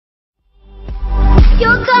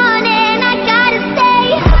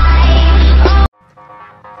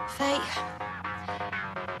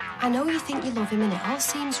I know you think you love him and it all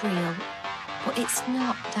seems real, but it's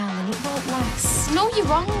not, darling. It won't last. No, you're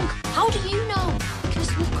wrong. How do you know?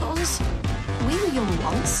 Because look at us. We were young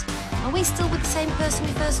once. Are we still with the same person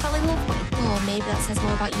we first fell in love with? Oh, maybe that says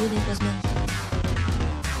more about you than it does me.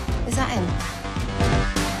 Is that him?